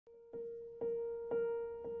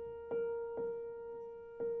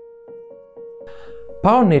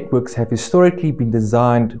Power networks have historically been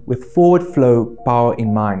designed with forward flow power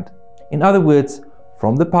in mind. In other words,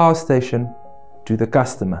 from the power station to the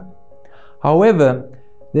customer. However,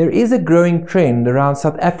 there is a growing trend around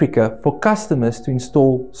South Africa for customers to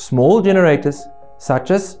install small generators such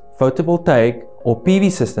as photovoltaic or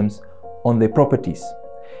PV systems on their properties.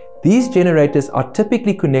 These generators are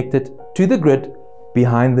typically connected to the grid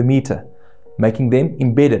behind the meter, making them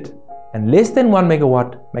embedded, and less than 1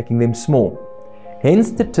 megawatt, making them small.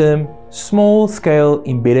 Hence the term Small Scale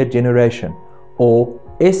Embedded Generation, or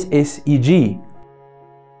SSEG.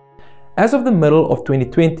 As of the middle of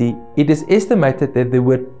 2020, it is estimated that there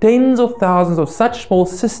were tens of thousands of such small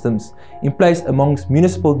systems in place amongst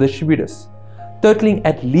municipal distributors, totaling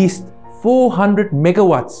at least 400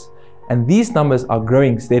 megawatts, and these numbers are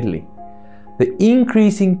growing steadily. The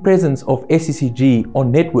increasing presence of SSEG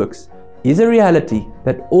on networks is a reality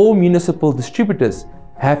that all municipal distributors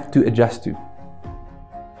have to adjust to.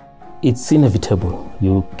 It's inevitable.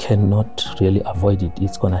 You cannot really avoid it.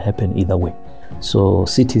 It's going to happen either way. So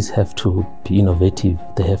cities have to be innovative.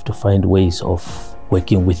 They have to find ways of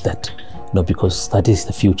working with that, because that is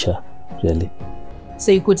the future, really.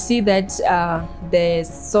 So you could see that the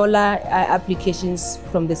solar applications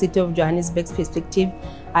from the city of Johannesburg's perspective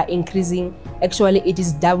are increasing. Actually, it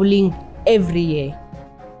is doubling every year.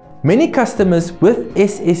 Many customers with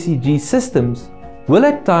SSEG systems will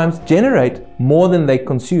at times generate more than they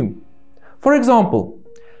consume. For example,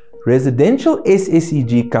 residential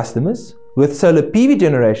SSEG customers with solar PV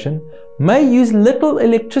generation may use little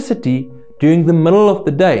electricity during the middle of the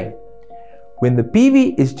day, when the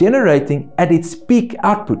PV is generating at its peak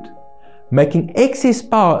output, making excess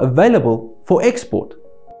power available for export.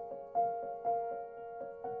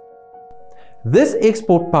 This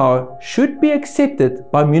export power should be accepted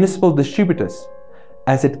by municipal distributors,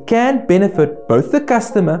 as it can benefit both the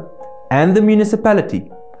customer and the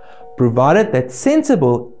municipality, provided that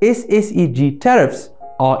sensible SSEG tariffs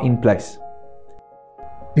are in place.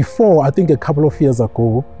 Before, I think a couple of years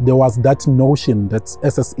ago, there was that notion that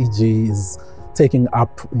SSEG is taking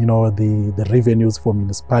up, the revenues for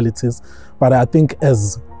municipalities. But I think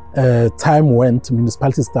as time went,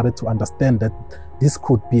 municipalities started to understand that this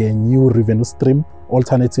could be a new revenue stream,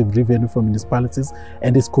 alternative revenue for municipalities,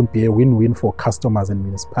 and this could be a win-win for customers and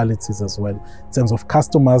municipalities as well, in terms of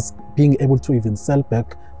customers being able to even sell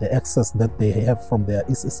back the excess that they have from their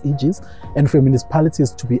SSEGs, and for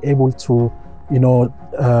municipalities to be able to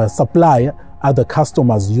supply other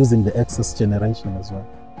customers using the excess generation as well.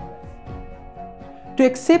 To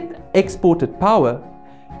accept exported power,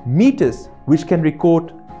 meters which can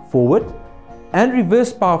record forward and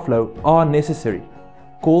reverse power flow are necessary,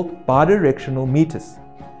 called bidirectional meters.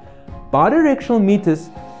 Bidirectional meters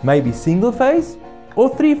may be single phase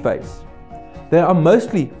or three phase. They are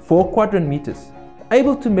mostly 4-quadrant meters,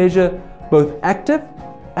 able to measure both active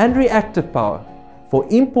and reactive power for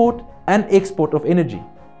import and export of energy.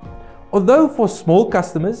 Although for small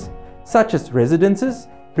customers, such as residences,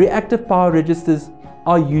 reactive power registers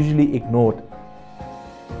are usually ignored.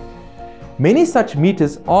 Many such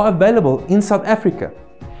meters are available in South Africa,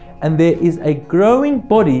 and there is a growing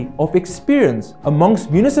body of experience amongst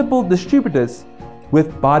municipal distributors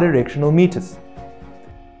with bidirectional meters.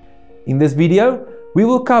 In this video, we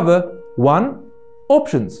will cover 1.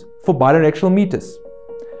 Options for bidirectional meters,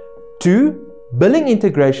 2. Billing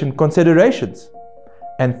integration considerations,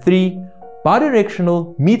 and 3.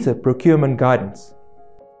 Bidirectional meter procurement guidance.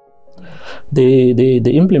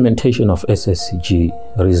 The implementation of SSEG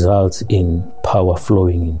results in power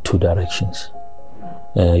flowing in two directions.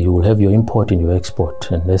 You will have your import and your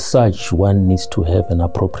export, and as such, one needs to have an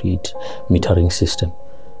appropriate metering system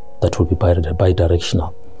that will be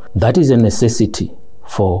bidirectional. That is a necessity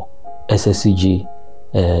for SSEG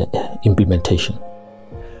implementation.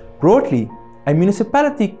 Broadly, a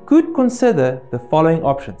municipality could consider the following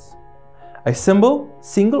options: a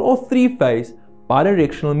single or three-phase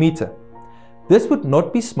bidirectional meter. This would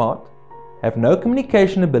not be smart, have no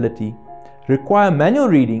communication ability, require manual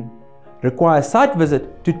reading, require site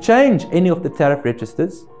visit to change any of the tariff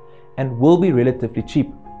registers, and will be relatively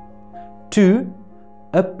cheap. 2.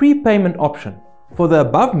 A prepayment option for the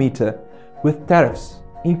above meter with tariffs,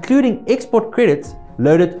 including export credits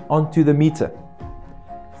loaded onto the meter.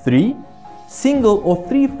 3. Single or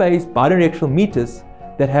three-phase bidirectional meters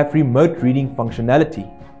that have remote reading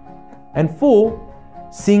functionality. And 4.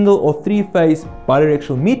 Single or three-phase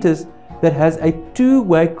bidirectional meters that has a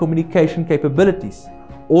two-way communication capabilities,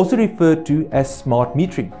 also referred to as smart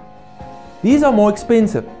metering. These are more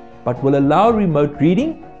expensive, but will allow remote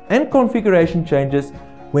reading and configuration changes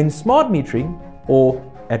when smart metering, or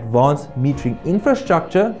advanced metering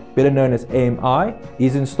infrastructure, better known as AMI,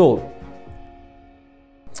 is installed.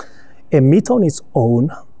 A meter on its own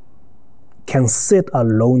can sit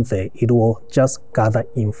alone there. It will just gather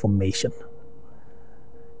information.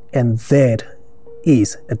 And that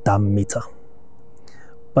is a dumb meter.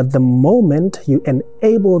 But the moment you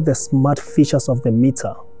enable the smart features of the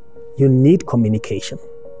meter, you need communication.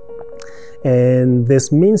 And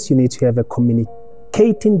this means you need to have a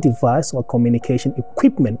communicating device or communication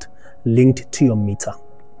equipment linked to your meter.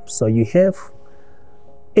 So you have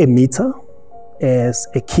a meter as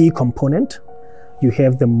a key component. You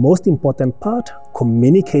have the most important part,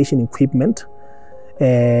 communication equipment,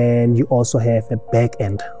 and you also have a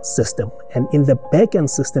back-end system. And in the back-end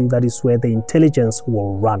system, that is where the intelligence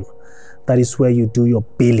will run. That is where you do your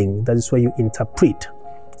billing. That is where you interpret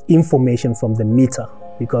information from the meter.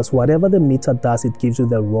 Because whatever the meter does, it gives you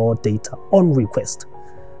the raw data on request.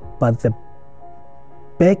 But the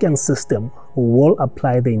back-end system will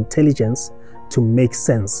apply the intelligence to make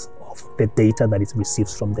sense of the data that it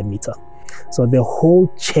receives from the meter. So the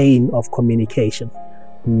whole chain of communication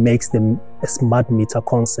makes a smart meter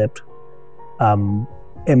concept a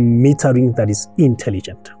metering that is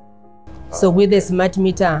intelligent. So with a smart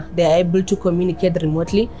meter, they are able to communicate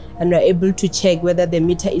remotely and are able to check whether the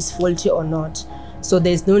meter is faulty or not. So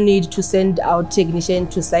there's no need to send out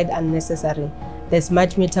technicians to site unnecessary. The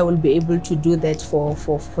smart meter will be able to do that for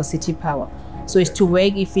city power. So it's to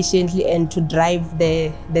work efficiently and to drive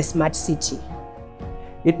the smart city.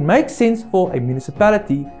 It makes sense for a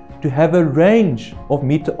municipality to have a range of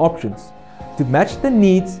meter options to match the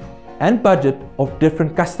needs and budget of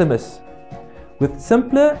different customers, with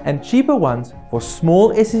simpler and cheaper ones for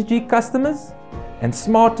small SSEG customers and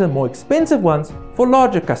smarter, more expensive ones for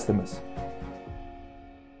larger customers.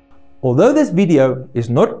 Although this video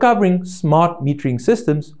is not covering smart metering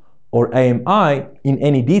systems or AMI in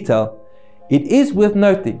any detail, it is worth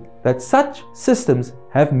noting that such systems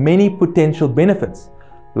have many potential benefits,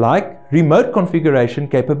 like remote configuration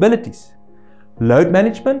capabilities, load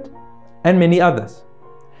management, and many others.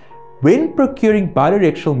 When procuring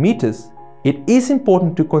bidirectional meters, it is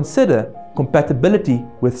important to consider compatibility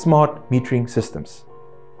with smart metering systems.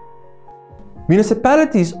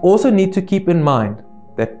 Municipalities also need to keep in mind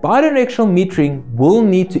that bidirectional metering will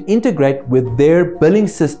need to integrate with their billing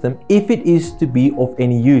system if it is to be of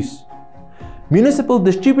any use. Municipal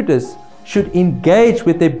distributors should engage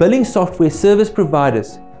with their billing software service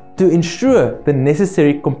providers to ensure the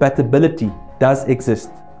necessary compatibility does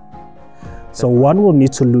exist. So one will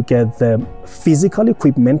need to look at the physical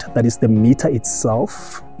equipment, that is the meter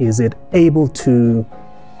itself. Is it able to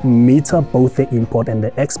meter both the import and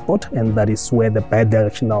the export? And that is where the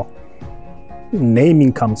bidirectional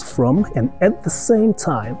naming comes from. And at the same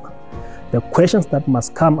time, the questions that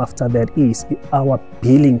must come after that is our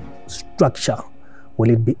billing structure.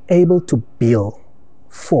 Will it be able to bill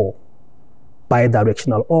for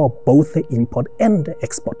bidirectional or both the import and the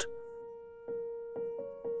export?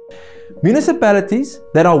 Municipalities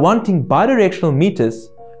that are wanting bidirectional meters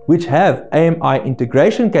which have AMI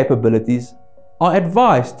integration capabilities are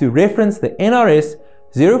advised to reference the NRS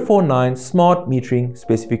 049 Smart Metering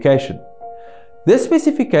Specification. This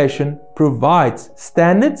specification provides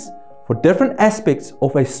standards for different aspects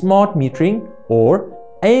of a smart metering or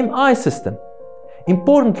AMI system.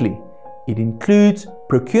 Importantly, it includes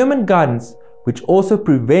procurement guidance which also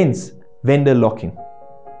prevents vendor locking.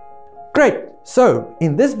 Great! So,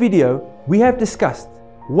 in this video, we have discussed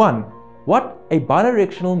 1. What a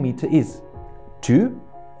bidirectional meter is. 2.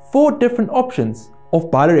 4 different options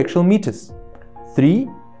of bidirectional meters. 3.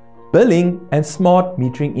 Billing and smart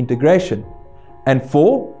metering integration. And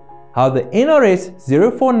 4. How the NRS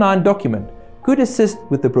 049 document could assist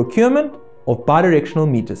with the procurement of bidirectional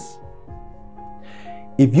meters.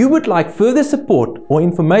 If you would like further support or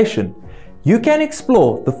information, you can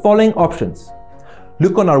explore the following options.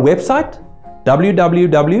 Look on our website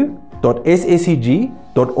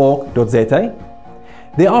www.sseg.org.za.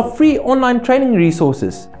 There are free online training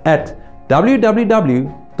resources at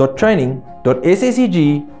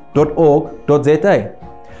www.training.sseg.org.za.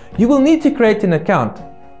 You will need to create an account,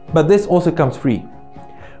 but this also comes free.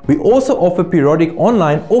 We also offer periodic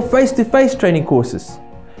online or face-to-face training courses.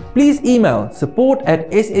 Please email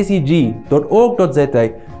support@sseg.org.za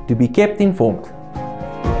to be kept informed.